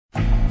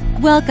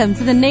Welcome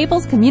to the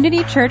Naples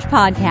Community Church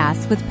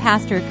Podcast with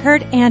Pastor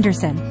Kurt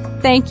Anderson.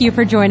 Thank you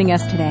for joining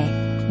us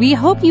today. We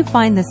hope you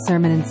find this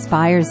sermon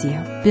inspires you,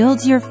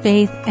 builds your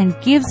faith, and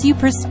gives you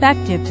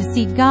perspective to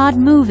see God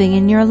moving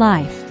in your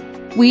life.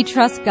 We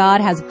trust God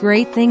has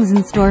great things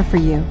in store for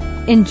you.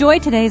 Enjoy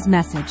today's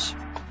message.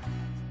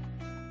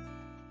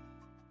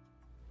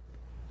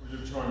 Would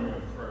you join me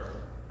in prayer?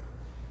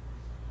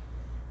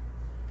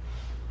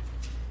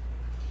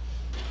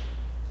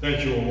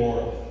 Thank you, O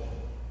Lord.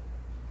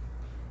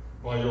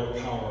 By your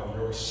power,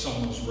 your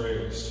Son was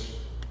raised,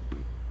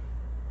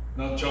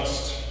 not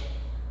just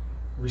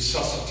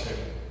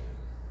resuscitated,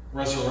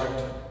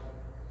 resurrected,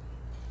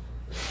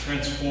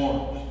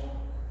 transformed,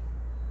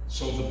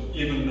 so that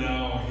even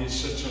now he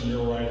sits on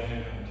your right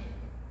hand.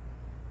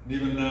 And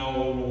even now,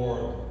 O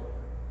Lord,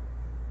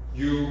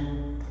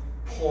 you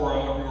pour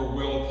out your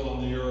will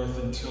upon the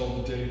earth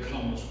until the day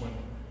comes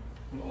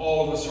when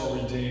all of us are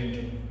redeemed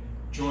and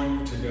join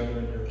you together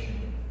in your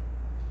kingdom.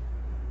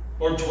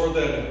 Lord, toward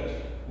that end,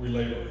 we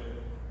labor,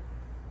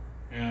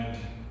 and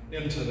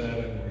into that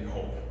end we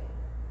hope.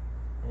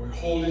 And we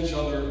hold each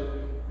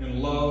other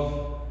in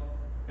love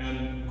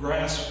and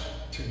grasp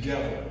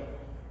together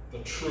the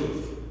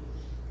truth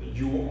that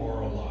you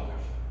are alive.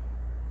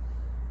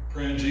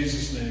 Pray in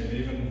Jesus' name,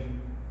 even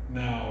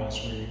now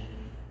as we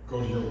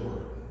go to your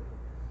word.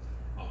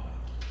 Amen.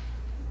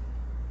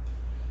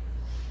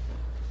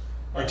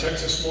 Our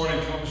text this morning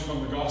comes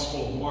from the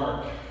Gospel of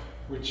Mark,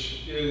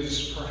 which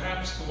is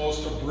perhaps the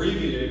most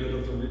abbreviated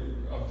of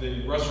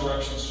the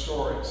resurrection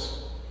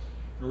stories.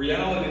 The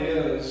reality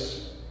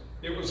is,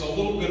 it was a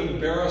little bit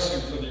embarrassing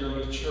for the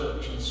early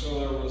church, and so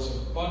there was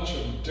a bunch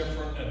of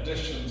different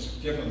additions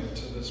given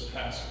to this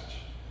passage.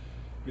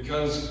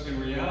 Because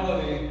in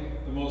reality,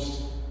 the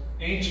most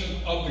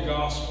ancient of the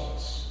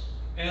Gospels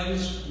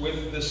ends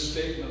with this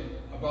statement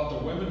about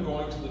the women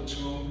going to the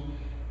tomb,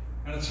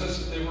 and it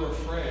says that they were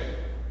afraid,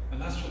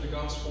 and that's where the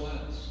Gospel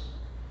ends.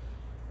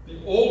 The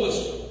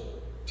oldest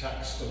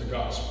text of the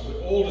Gospel,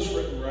 the oldest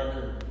written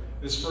record,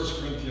 is 1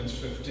 Corinthians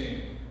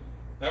 15.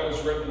 That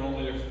was written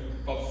only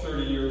about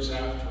 30 years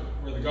after,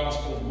 where the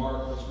Gospel of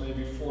Mark was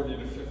maybe 40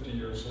 to 50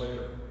 years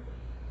later.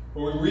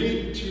 But we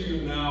read to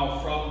you now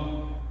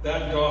from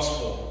that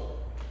Gospel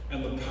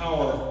and the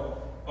power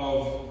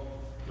of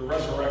the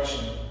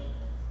resurrection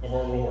of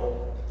our Lord.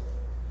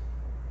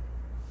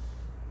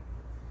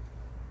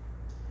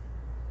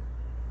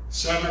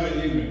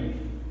 Saturday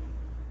evening,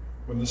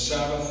 when the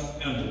Sabbath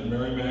ended,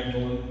 Mary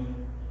Magdalene,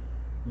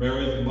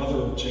 Mary the mother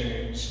of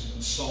James,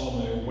 and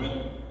Salome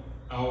went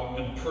out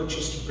and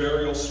purchased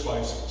burial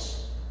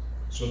spices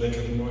so they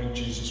could anoint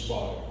Jesus'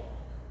 body.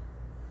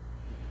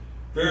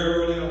 Very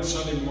early on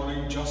Sunday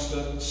morning, just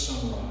at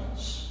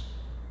sunrise,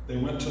 they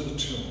went to the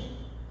tomb.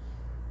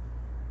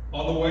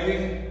 On the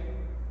way,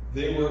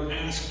 they were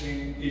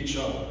asking each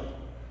other,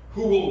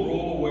 "Who will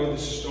roll away the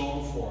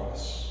stone for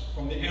us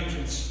from the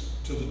entrance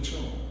to the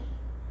tomb?"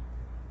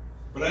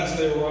 But as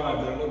they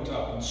arrived, they looked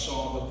up and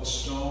saw that the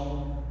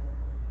stone,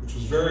 which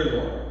was very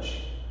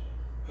large,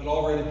 had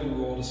already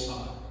been rolled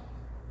aside.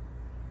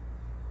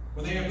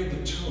 When they entered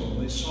the tomb,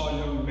 they saw a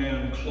young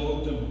man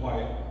clothed in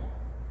white,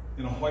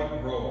 in a white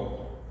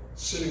robe,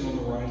 sitting on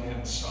the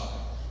right-hand side.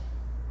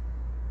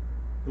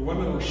 The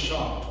women were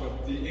shocked,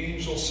 but the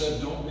angel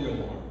said, "Don't be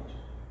alarmed.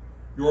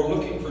 You are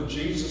looking for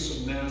Jesus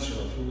of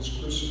Nazareth, who was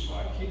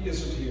crucified. He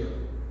isn't here.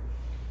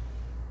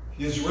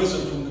 He is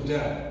risen from the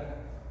dead.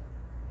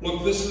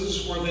 Look, this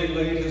is where they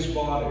laid his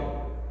body.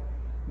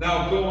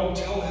 Now go and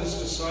tell his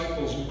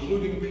disciples,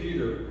 including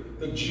Peter,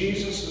 that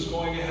Jesus is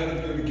going ahead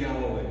of you to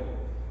Galilee.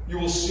 You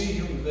will see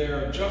him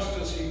there, just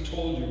as he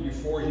told you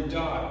before he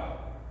died."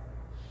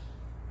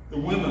 The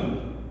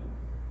women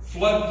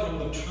fled from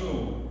the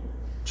tomb,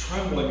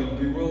 trembling and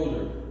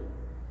bewildered,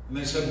 and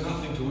they said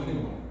nothing to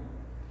anyone,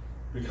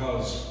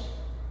 because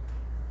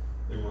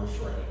they were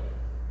afraid.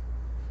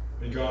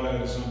 May God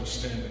add his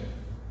understanding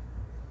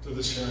to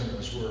this hearing of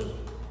his word.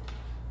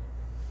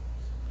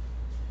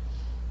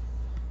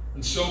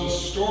 And so the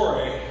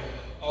story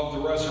of the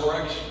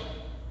resurrection,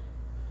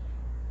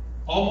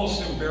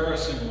 almost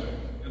embarrassingly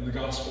in the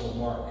Gospel of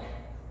Mark,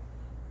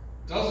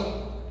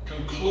 doesn't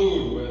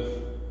conclude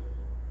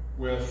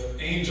with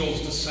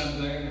angels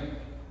descending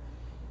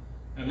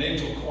and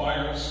angel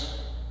choirs.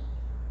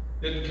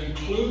 It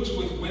concludes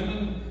with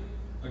women,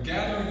 a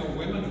gathering of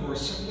women who are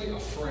simply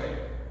afraid.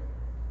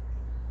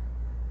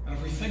 And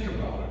if we think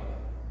about it,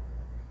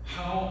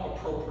 how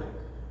appropriate.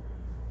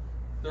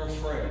 They're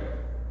afraid.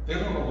 They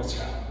don't know what's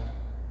happened.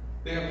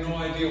 They have no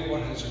idea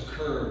what has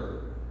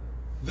occurred.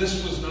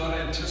 This was not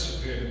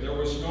anticipated. There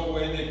was no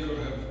way they could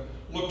have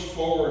looked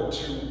forward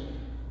to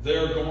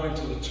their going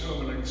to the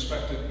tomb and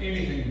expected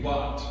anything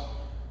but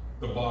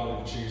the body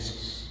of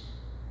Jesus.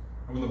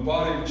 And when the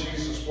body of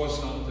Jesus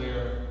was not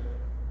there,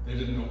 they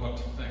didn't know what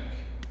to think,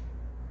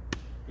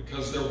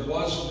 because there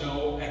was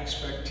no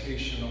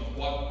expectation of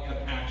what had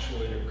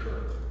actually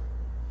occurred.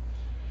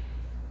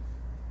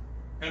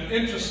 And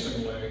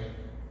interestingly,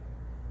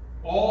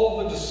 all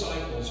the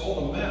disciples,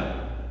 all the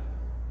men,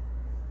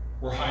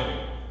 were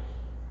hiding.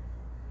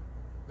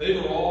 They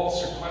were all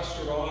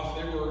sequestered off.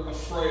 They were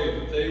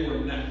afraid that they were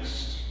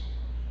next.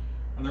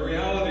 And the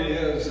reality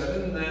is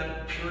that in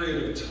that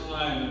period of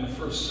time in the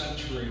first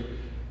century,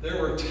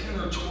 there were 10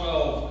 or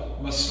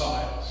 12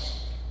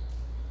 messiahs.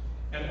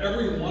 And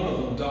every one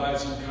of them died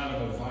some kind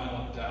of a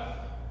violent death.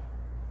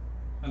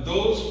 And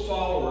those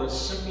followers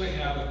simply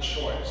had a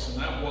choice,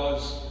 and that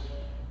was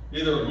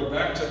either go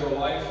back to their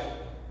life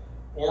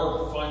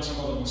or find some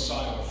other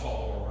Messiah to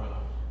follow around.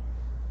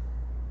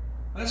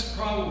 That's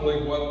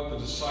probably what the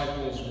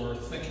disciples were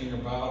thinking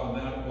about, and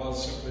that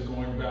was simply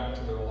going back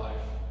to their life.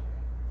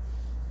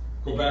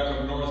 Go back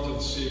up north to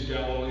the Sea of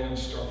Galilee and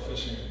start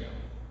fishing again.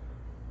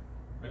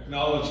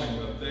 Acknowledging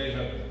that they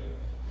had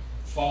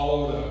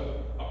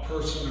followed a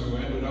person who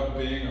ended up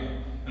being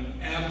an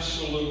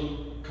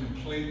absolute,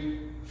 complete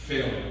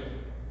failure.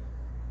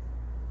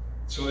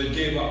 So they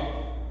gave up.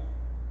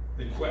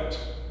 They quit.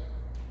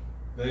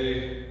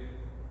 They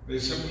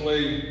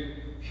simply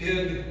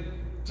hid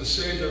to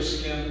save their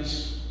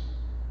skins,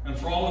 and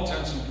for all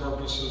intents and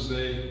purposes,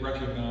 they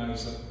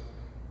recognized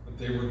that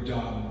they were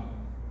done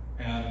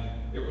and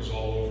it was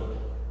all over.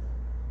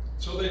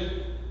 So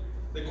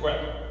they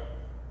quit.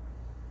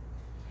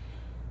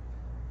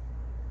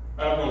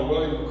 Admiral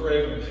William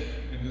McRaven,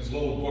 in his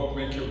little book,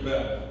 Make Your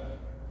Bed,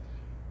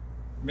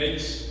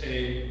 makes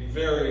a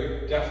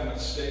very definite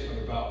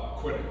statement about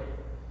quitting.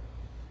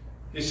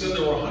 He said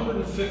there were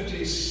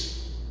 150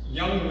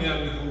 young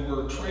men who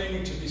were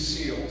training to be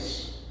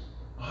SEALs,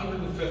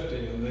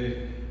 150, and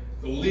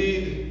the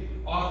lead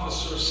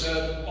officer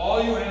said,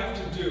 all you have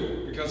to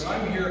do, because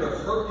I'm here to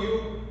hurt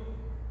you,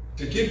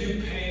 to give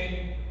you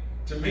pain,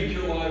 to make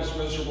your lives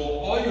miserable,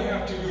 all you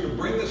have to do to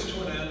bring this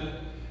to an end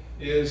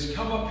is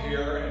come up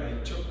here, and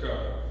he took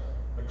a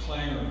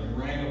clanger and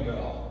rang a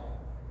bell.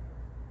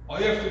 All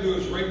you have to do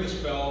is ring this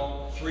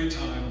bell 3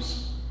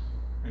 times,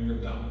 and you're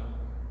done.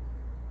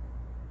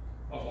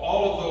 Of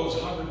all of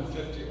those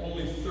 150,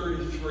 only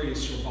 33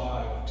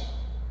 survived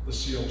the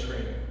SEAL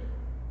training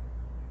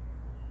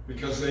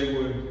because they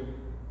would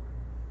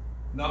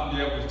not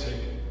be able to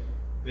take it.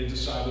 They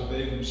decided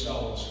they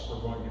themselves were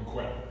going to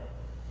quit.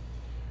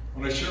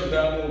 When I shared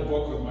that little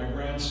book with my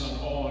grandson,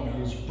 Owen,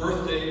 whose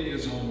birthday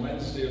is on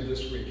Wednesday of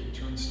this week, he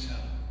turns 10.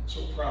 I'm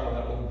so proud of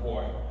that little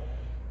boy.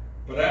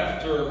 But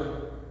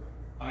after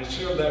I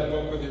shared that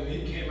book with him,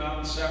 he came out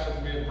and sat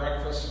with me at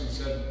breakfast and he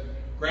said,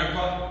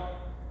 Grandpa,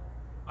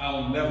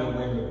 I'll never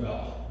ring the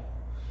bell.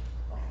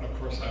 Of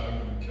course, I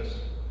hugged him and kissed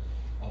him.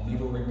 I'll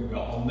never ring the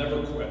bell. I'll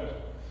never quit.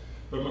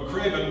 But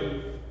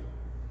McRaven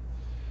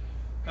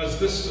has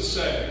this to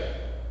say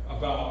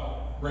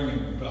about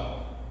ringing the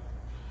bell.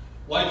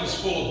 Life is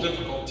full of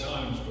difficult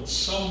times, but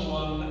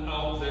someone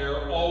out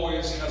there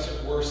always has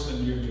it worse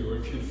than you do.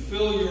 If you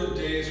fill your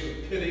days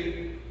with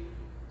pity,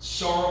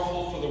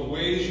 sorrowful for the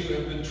ways you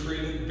have been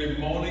treated,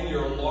 bemoaning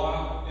your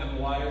lot in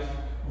life,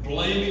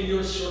 blaming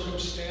your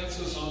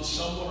circumstances on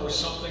someone or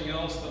something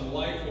else, then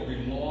life will be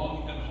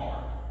long and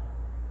hard.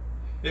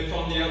 If,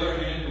 on the other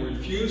hand, you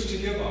refuse to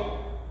give up,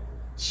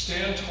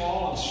 stand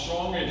tall and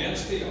strong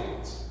against the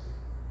odds,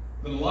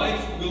 then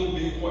life will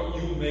be what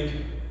you make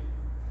it.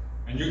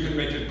 And you can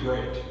make it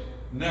great.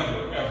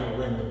 Never, ever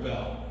ring the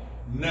bell.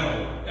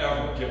 Never,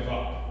 ever give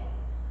up.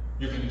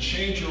 You can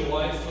change your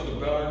life for the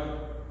better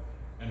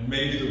and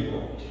maybe the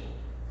world.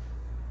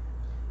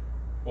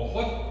 Well,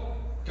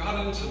 what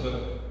got into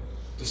the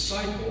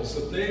disciples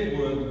that they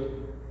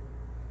would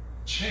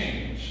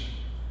change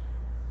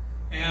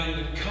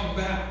and come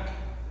back?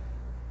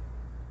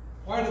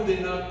 Why did they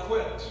not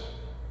quit?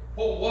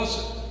 What was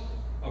it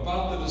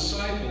about the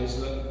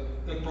disciples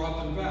that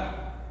brought them back?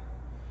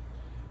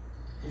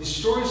 Well, the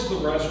stories of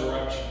the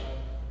resurrection,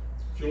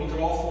 if you look at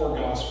all 4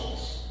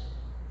 Gospels,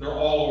 they're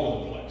all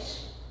over the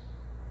place.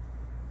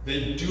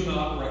 They do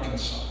not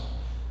reconcile.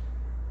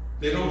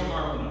 They don't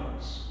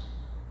harmonize.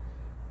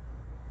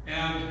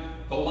 And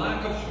the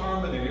lack of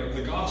harmony of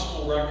the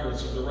Gospel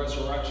records of the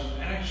resurrection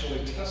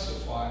actually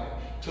testify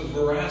to the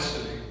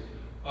veracity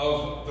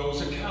of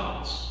those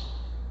accounts.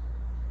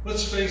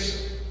 Let's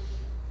face it.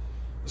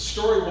 The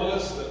story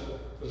was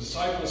that the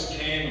disciples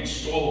came and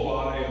stole the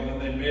body, and then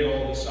they made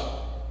all this up.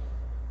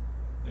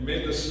 They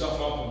made this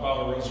stuff up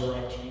about a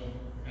resurrection,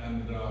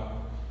 and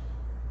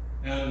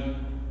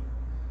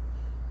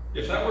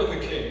if that were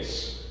the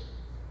case,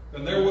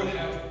 then there would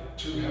have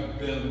to have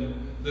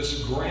been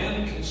this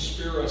grand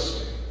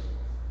conspiracy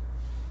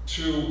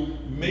to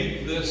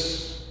make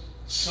this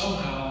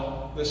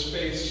somehow, this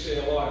faith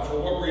stay alive. For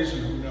what reason,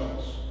 who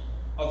knows?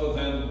 Other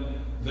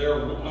than their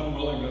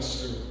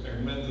unwillingness to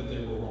admit that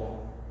they were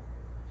wrong.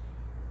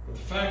 But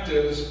the fact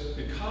is,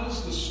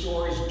 because the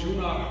stories do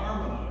not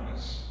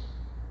harmonize,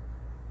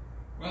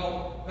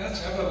 well,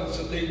 that's evidence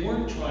that they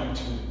weren't trying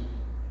to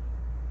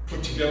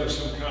put together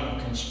some kind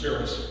of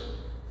conspiracy.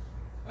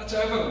 That's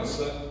evidence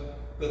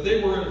that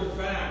they were in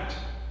fact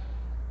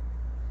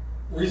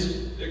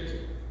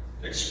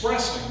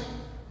expressing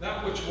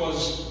that which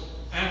was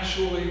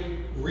actually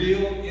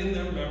real in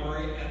their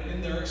memory and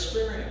in their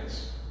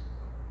experience.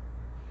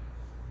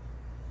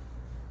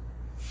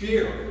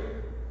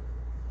 Fear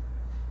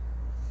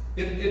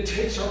it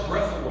takes our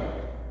breath away.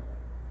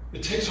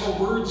 It takes our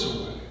words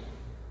away.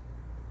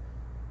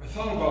 I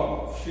thought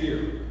about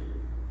fear.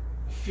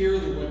 The fear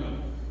of the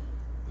women.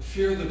 The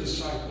fear of the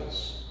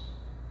disciples.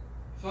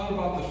 I thought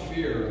about the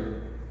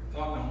fear.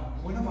 Thought, now,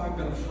 when have I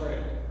been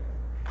afraid?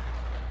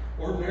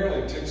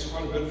 Ordinarily, it takes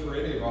quite a bit for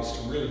any of us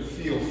to really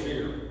feel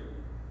fear.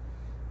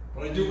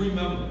 But I do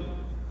remember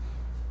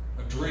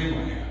a dream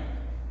I had.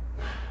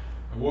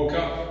 I woke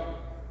up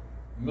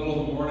in the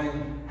middle of the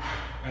morning,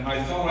 and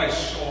I thought I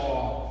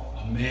saw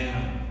a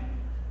man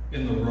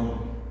in the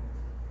room.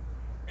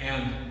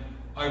 And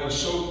I was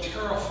so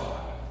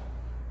terrified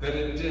that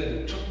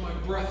it took my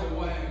breath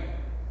away.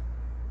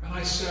 And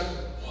I said,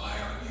 why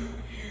are you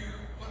here?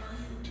 What are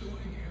you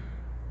doing here?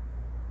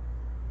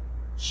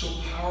 So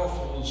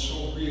powerful and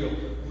so real.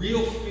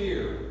 Real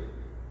fear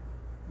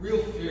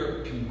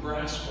can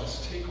grasp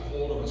us, take a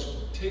hold of us,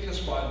 take us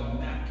by the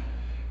neck,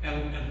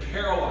 and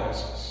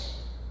paralyze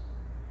us.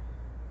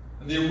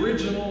 And the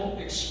original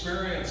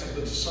experience of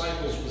the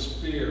disciples was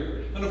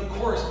fear. And of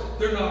course,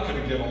 they're not going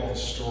to get all the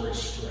stories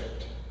straight.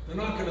 They're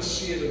not going to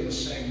see it in the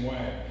same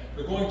way.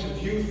 They're going to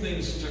view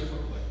things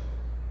differently.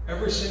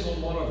 Every single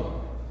one of them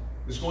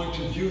is going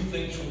to view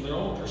things from their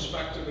own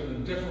perspective in a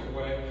different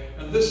way.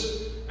 And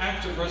this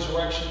act of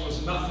resurrection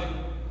was nothing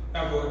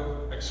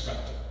ever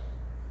expected.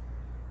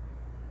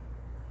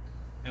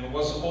 And it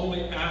wasn't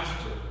only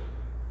after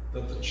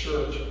that the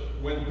church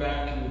went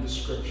back into the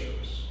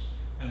scriptures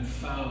and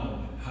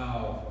found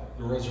how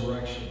the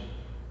resurrection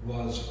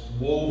was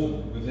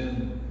woven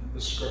within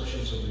the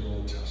scriptures of the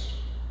Old Testament.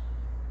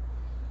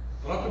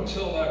 But up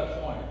until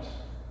that point,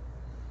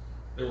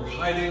 they were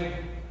hiding,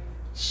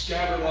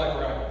 scattered like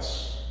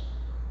rabbits.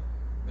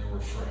 They were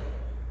afraid,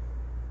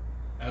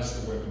 as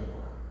the women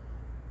were.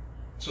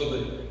 So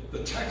the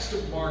text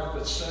of Mark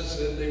that says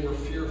that they were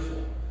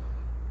fearful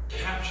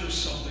captures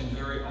something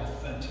very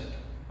authentic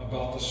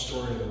about the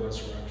story of the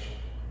resurrection.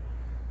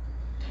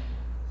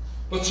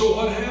 But so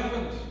what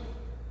happened?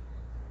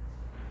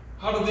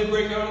 How did they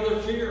break out of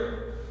their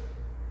fear?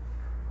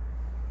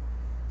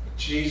 But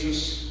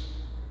Jesus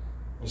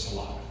was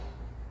alive.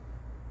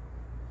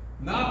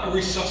 Not a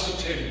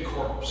resuscitated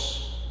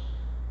corpse.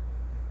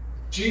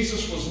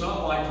 Jesus was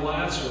not like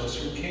Lazarus,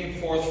 who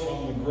came forth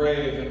from the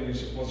grave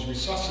and was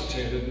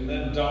resuscitated and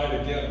then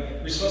died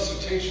again.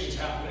 Resuscitations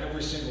happen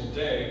every single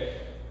day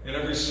in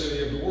every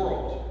city of the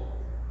world.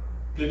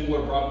 People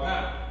are brought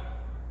back.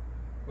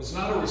 It was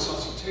not a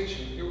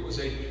resuscitation. It was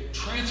a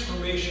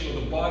transformation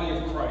of the body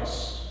of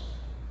Christ,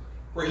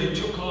 where he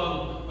took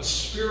on a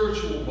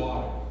spiritual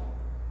body,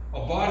 a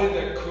body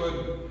that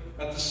could,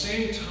 at the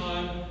same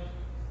time,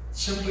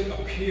 simply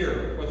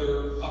appear,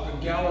 whether up in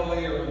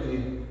Galilee or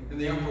in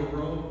the upper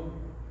room,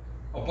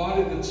 a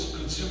body that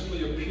could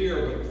simply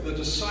appear. But the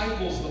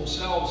disciples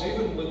themselves,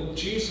 even when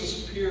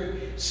Jesus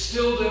appeared,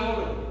 still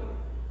doubted.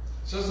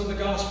 It says in the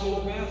Gospel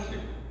of Matthew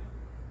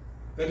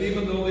that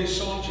even though they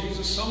saw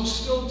Jesus, some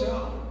still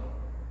doubted.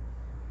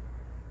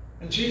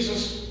 And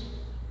Jesus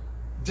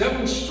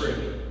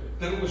demonstrated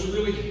that it was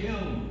really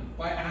him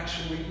by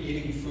actually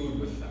eating food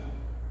with them.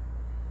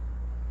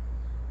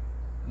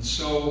 And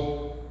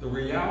so the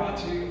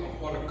reality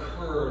of what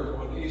occurred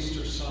on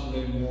Easter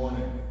Sunday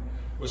morning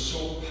was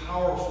so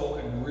powerful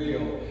and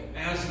real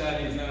as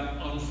that event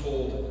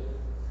unfolded.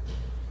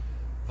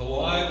 The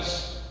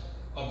lives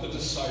of the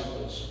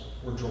disciples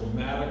were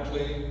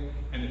dramatically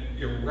and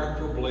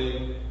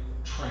irreparably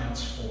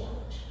transformed.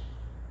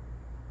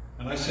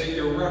 And I say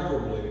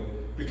irreparably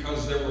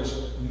because there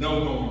was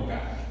no going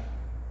back.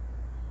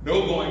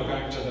 No going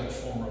back to that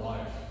former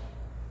life.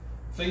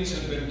 Things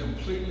had been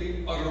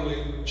completely,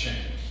 utterly changed.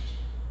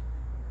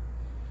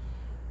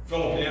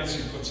 Philip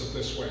Yancey puts it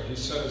this way. He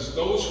says,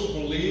 those who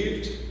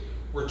believed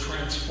were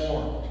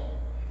transformed,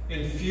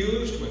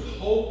 infused with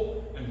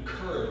hope and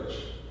courage.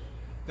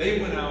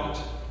 They went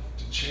out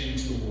to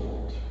change the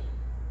world.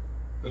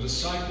 The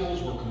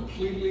disciples were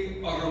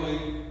completely,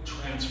 utterly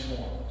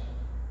transformed,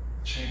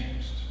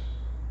 changed.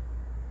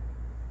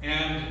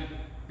 And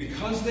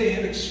because they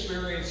had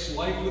experienced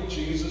life with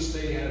Jesus,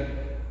 they had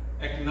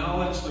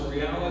acknowledged the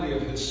reality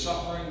of his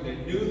suffering. They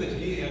knew that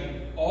he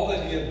had all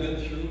that he had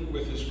been through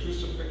with his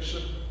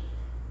crucifixion.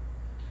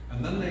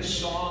 And then they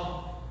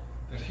saw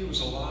that he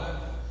was alive.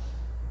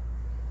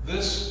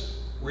 This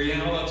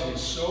reality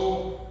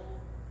so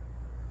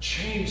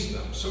changed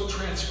them, so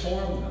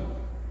transformed them,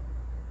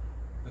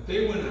 that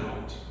they went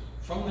out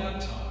from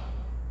that time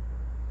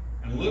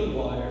and lived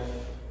life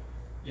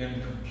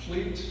in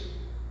complete,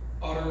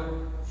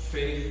 utter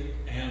faith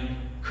and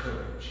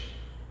courage.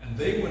 And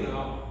they went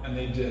out and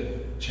they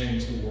did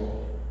change the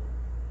world.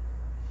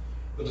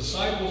 The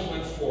disciples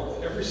went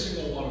forth, every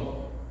single one of them,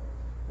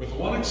 with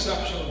one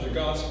exception of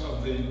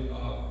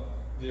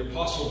the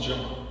Apostle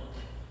John,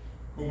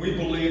 whom we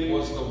believe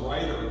was the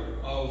writer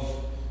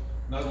of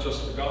not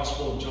just the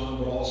Gospel of John,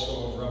 but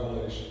also of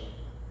Revelation.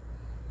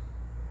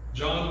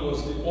 John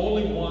was the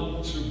only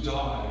one to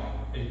die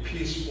a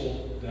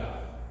peaceful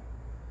death.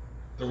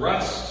 The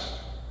rest,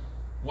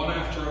 one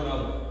after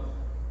another,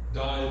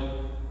 died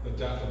the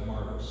death of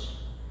martyrs.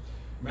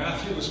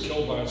 Matthew was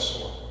killed by a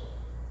sword.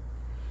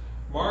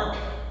 Mark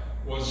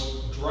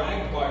was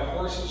dragged by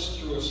horses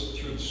through the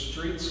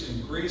streets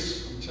in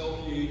Greece until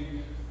he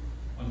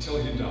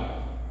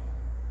died.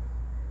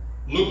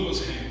 Luke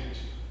was hanged.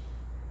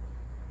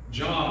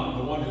 John,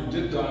 the one who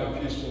did die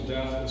a peaceful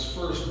death, was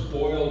first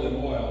boiled in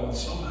oil, and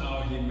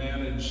somehow he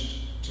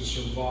managed to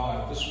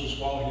survive. This was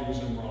while he was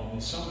in Rome. He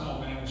somehow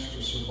managed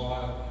to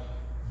survive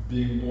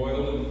being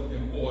boiled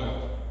in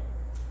oil,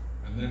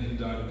 and then he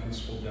died a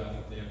peaceful death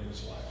at the end of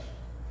his life.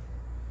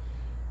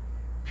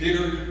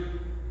 Peter,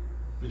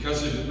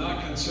 because he did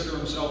not consider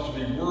himself to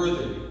be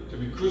worthy to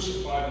be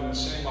crucified in the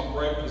same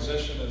upright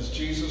position as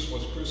Jesus,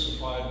 was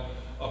crucified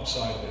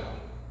upside down.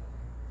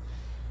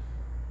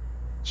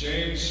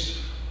 James,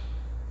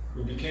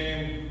 who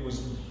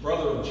was the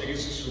brother of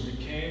Jesus, who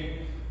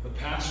became the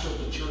pastor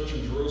of the church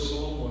in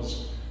Jerusalem,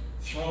 was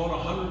thrown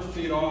 100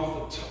 feet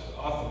off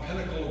the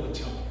pinnacle of the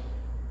temple.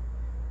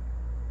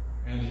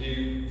 And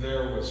he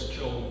there was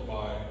killed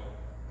by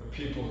the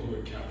people who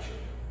had captured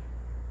him.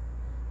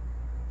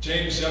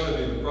 James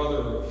Zebedee, the brother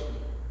of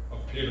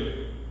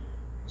Peter,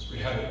 was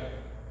beheaded.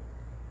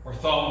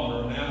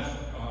 Bartholomew,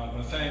 or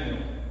Nathaniel,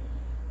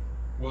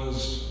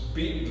 was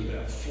beaten to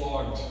death,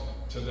 flogged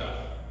to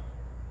death.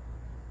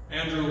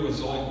 Andrew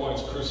was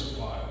likewise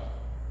crucified.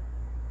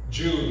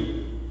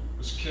 Jude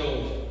was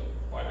killed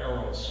by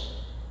arrows.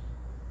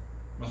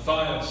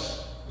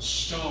 Matthias was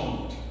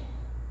stoned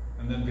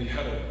and then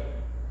beheaded.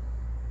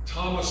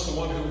 Thomas, the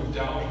one who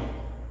doubted,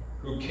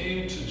 who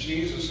came to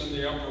Jesus in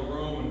the upper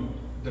room and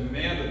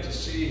demanded to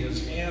see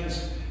his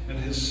hands and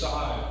his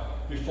side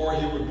before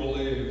he would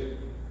believe,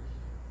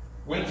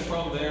 went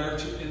from there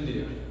to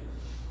India.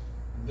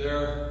 And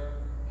there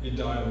he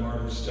died a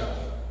martyr's death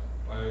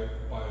by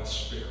a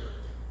spear.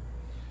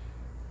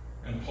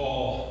 And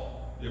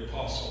Paul, the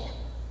apostle,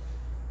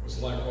 was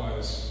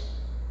likewise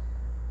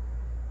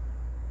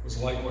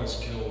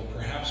killed,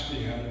 perhaps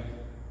beheaded.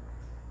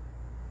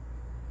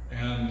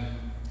 And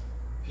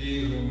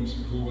he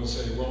who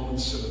was a Roman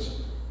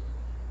citizen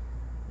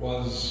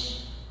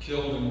was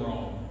killed in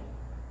Rome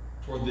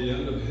toward the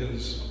end of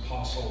his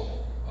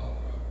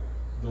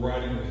the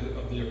writing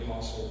of the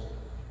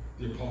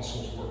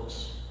apostles'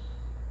 works.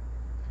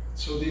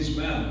 So these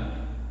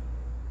men,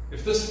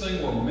 if this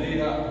thing were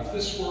made up, if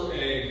this were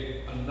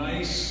a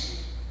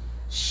nice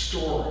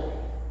story,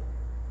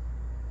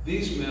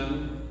 these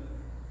men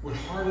would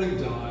hardly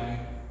die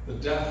the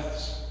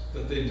deaths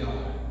that they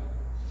died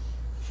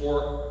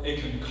for a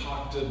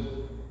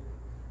concocted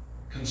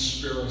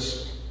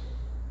conspiracy.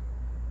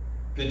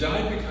 They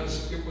died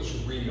because it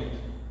was real,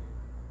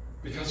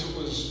 because it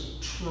was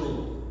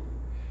true,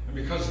 and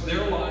because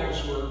their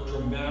lives were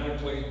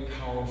dramatically,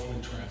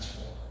 powerfully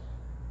transformed.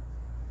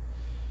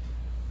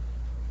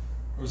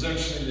 It was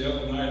interesting, the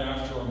other night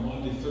after our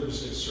Monday,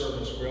 Thursday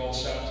service, we all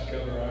sat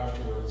together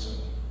afterwards, and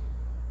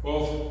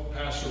both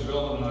Pastor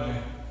Bill and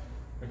I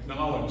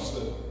acknowledged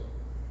that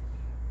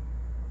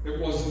it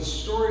was the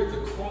story of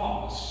the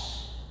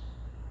cross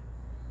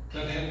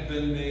that had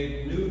been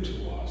made new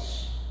to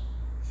us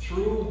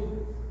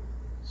through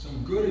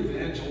some good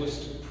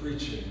evangelistic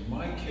preaching. In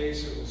my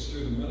case, it was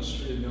through the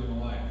ministry of Young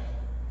Life.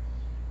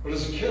 But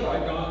as a kid,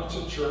 I'd gone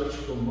to church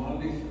for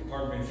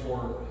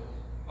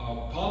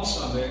Palm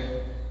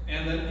Sunday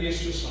and then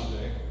Easter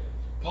Sunday.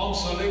 Palm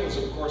Sunday was,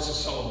 of course, a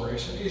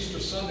celebration. Easter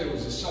Sunday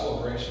was a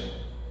celebration.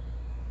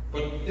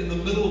 But in the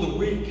middle of the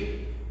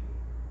week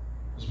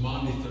was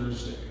Maundy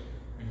Thursday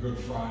and Good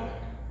Friday.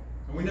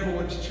 And we never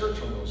went to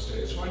church on those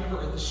days, so I never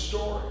heard the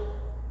story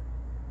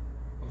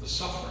of the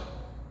suffering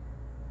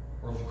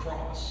or of the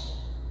cross.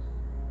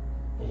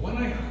 But when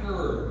I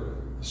heard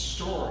the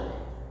story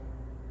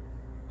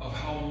of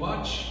how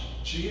much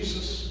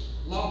Jesus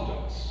loved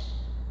us,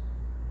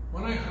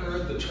 when I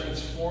heard the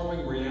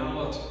transforming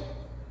reality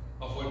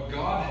of what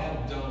God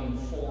had done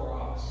for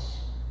us,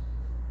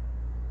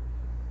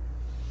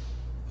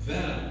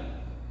 then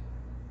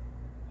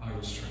I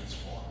was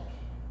transformed.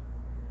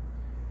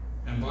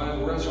 And by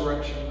the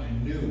resurrection, I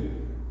knew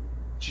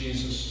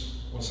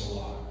Jesus was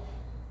alive.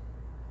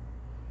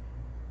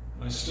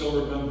 And I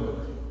still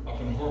remember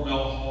up in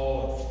Hormel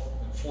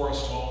Hall at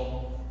Forest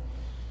Home,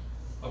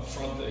 up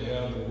front they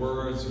had the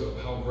words of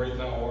how great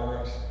thou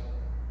art.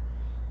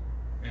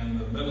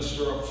 And the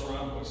minister up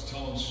front was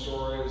telling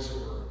stories that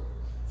were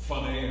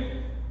funny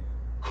and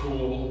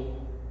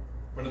cool.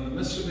 But in the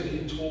midst of it,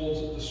 he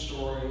told the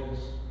stories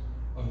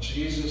of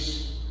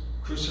Jesus'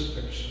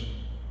 crucifixion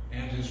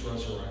and his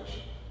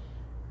resurrection.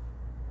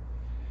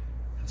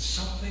 And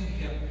something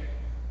hit me.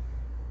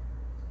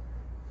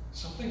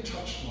 Something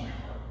touched my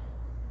heart.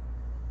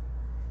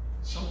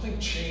 Something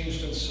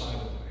changed inside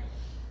of me.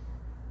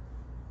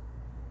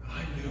 And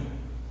I knew,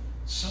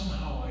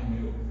 somehow I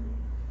knew,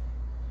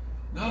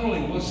 not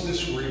only was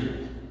this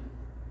real,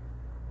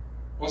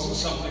 wasn't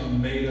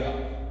something made up,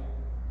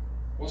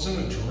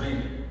 wasn't a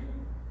dream,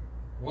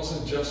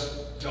 wasn't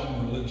just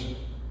dumb religion.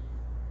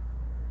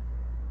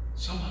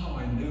 Somehow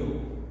I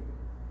knew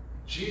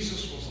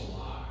Jesus was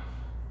alive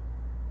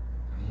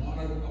and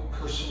wanted a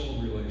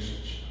personal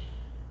relationship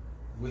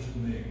with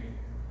me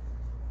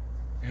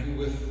and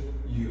with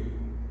you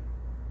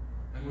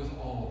and with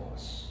all of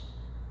us,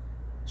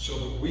 so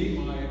that we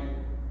might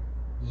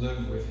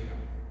live with him,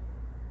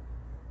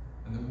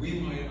 and that we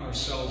might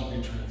ourselves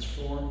be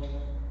transformed,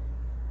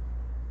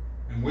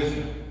 and with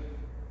him,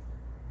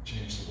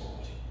 change the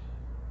world.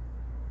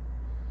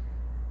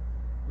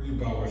 Will you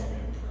bow with me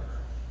in prayer?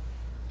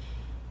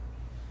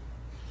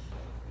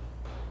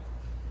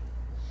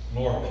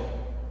 Lord,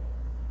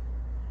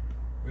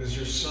 it is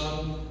your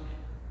Son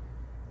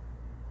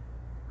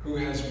who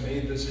has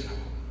made this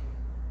happen.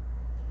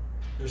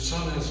 Your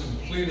Son has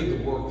completed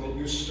the work that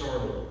you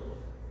started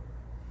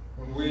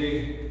when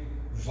we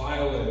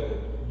violated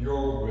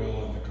your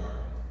will in the garden.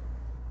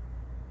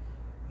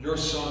 Your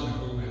Son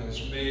who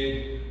has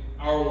made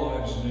our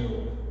lives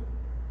new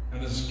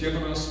and has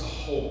given us the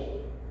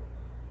hope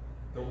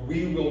that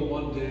we will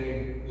one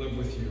day live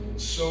with you.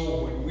 And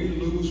so when we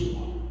lose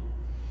one,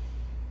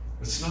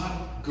 it's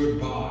not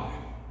goodbye,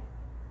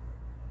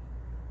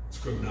 it's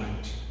good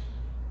night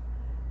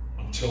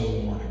until the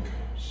morning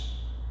comes.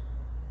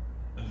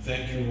 And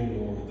thank you, O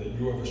Lord, that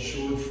you have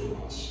assured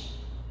for us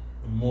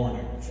the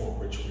morning for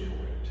which we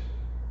await.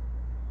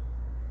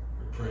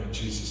 We pray in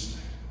Jesus'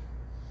 name.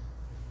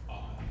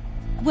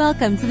 Amen.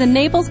 Welcome to the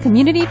Naples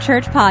Community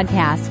Church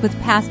Podcast with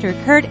Pastor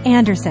Kurt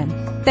Anderson.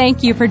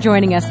 Thank you for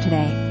joining us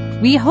today.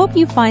 We hope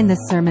you find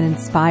this sermon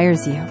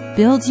inspires you,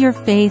 builds your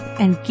faith,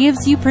 and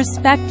gives you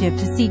perspective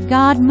to see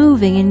God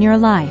moving in your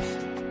life.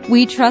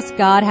 We trust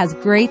God has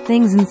great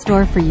things in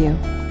store for you.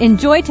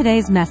 Enjoy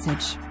today's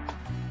message.